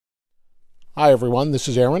Hi everyone, this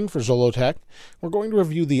is Aaron for Zollotech. We're going to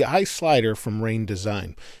review the iSlider from Rain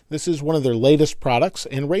Design. This is one of their latest products,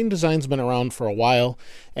 and Rain Design's been around for a while.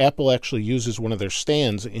 Apple actually uses one of their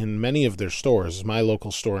stands in many of their stores, my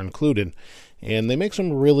local store included, and they make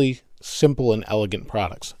some really simple and elegant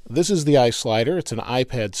products. This is the iSlider. It's an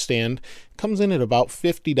iPad stand. It comes in at about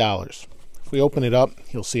 $50. If we open it up,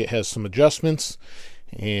 you'll see it has some adjustments,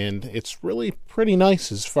 and it's really pretty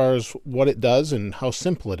nice as far as what it does and how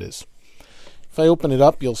simple it is. If I open it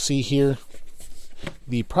up, you'll see here,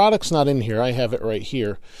 the product's not in here. I have it right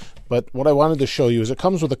here. But what I wanted to show you is it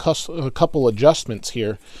comes with a couple adjustments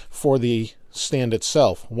here for the stand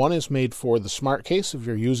itself. One is made for the smart case, if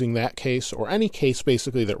you're using that case, or any case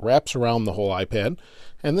basically that wraps around the whole iPad.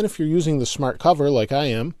 And then if you're using the smart cover, like I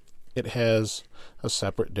am, it has a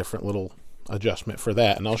separate, different little adjustment for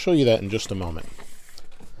that. And I'll show you that in just a moment.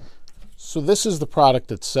 So this is the product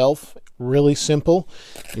itself. Really simple.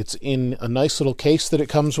 It's in a nice little case that it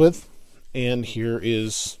comes with, and here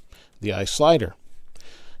is the iSlider.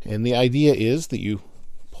 And the idea is that you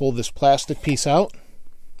pull this plastic piece out,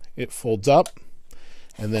 it folds up,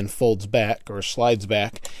 and then folds back or slides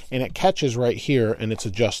back, and it catches right here, and it's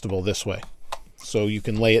adjustable this way. So you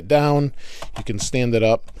can lay it down, you can stand it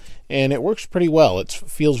up, and it works pretty well. It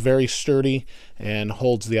feels very sturdy and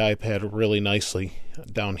holds the iPad really nicely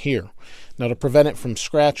down here. Now, to prevent it from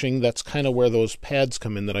scratching, that's kind of where those pads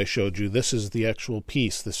come in that I showed you. This is the actual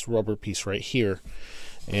piece, this rubber piece right here.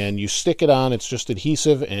 And you stick it on, it's just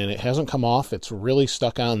adhesive, and it hasn't come off. It's really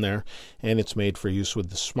stuck on there, and it's made for use with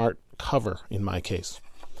the smart cover in my case.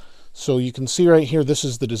 So you can see right here, this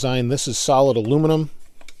is the design. This is solid aluminum,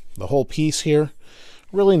 the whole piece here.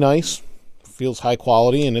 Really nice. Feels high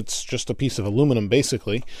quality, and it's just a piece of aluminum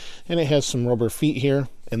basically. And it has some rubber feet here,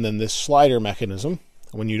 and then this slider mechanism.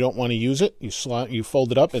 When you don't want to use it, you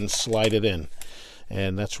fold it up and slide it in.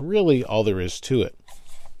 And that's really all there is to it.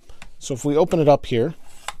 So if we open it up here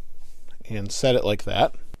and set it like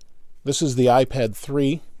that, this is the iPad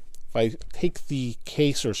 3. If I take the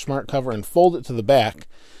case or smart cover and fold it to the back,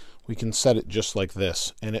 we can set it just like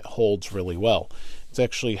this, and it holds really well. It's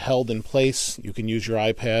actually held in place. You can use your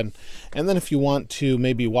iPad, and then if you want to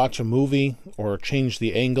maybe watch a movie or change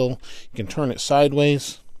the angle, you can turn it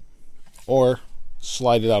sideways or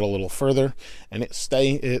slide it out a little further, and it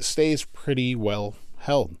stays pretty well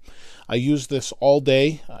held. I used this all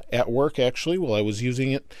day at work actually while I was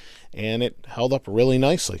using it, and it held up really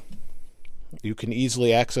nicely. You can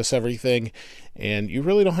easily access everything, and you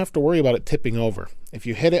really don't have to worry about it tipping over. If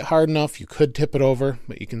you hit it hard enough, you could tip it over,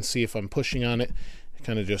 but you can see if I'm pushing on it, it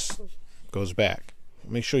kind of just goes back.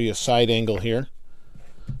 Let me show you a side angle here.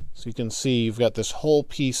 So you can see you've got this whole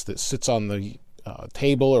piece that sits on the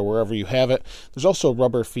table or wherever you have it. There's also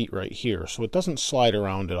rubber feet right here, so it doesn't slide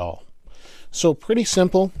around at all. So pretty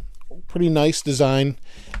simple, pretty nice design,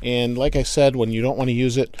 and like I said, when you don't want to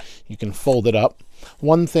use it, you can fold it up.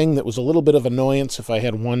 One thing that was a little bit of annoyance, if I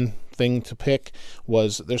had one thing to pick,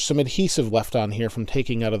 was there's some adhesive left on here from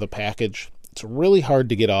taking out of the package. It's really hard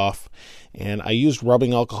to get off, and I used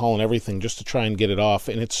rubbing alcohol and everything just to try and get it off,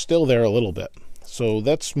 and it's still there a little bit. So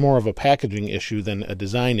that's more of a packaging issue than a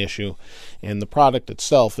design issue, and the product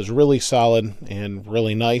itself is really solid and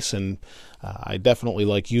really nice, and I definitely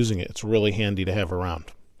like using it. It's really handy to have around.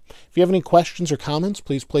 If you have any questions or comments,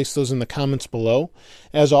 please place those in the comments below.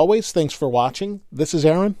 As always, thanks for watching. This is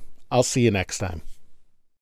Aaron. I'll see you next time.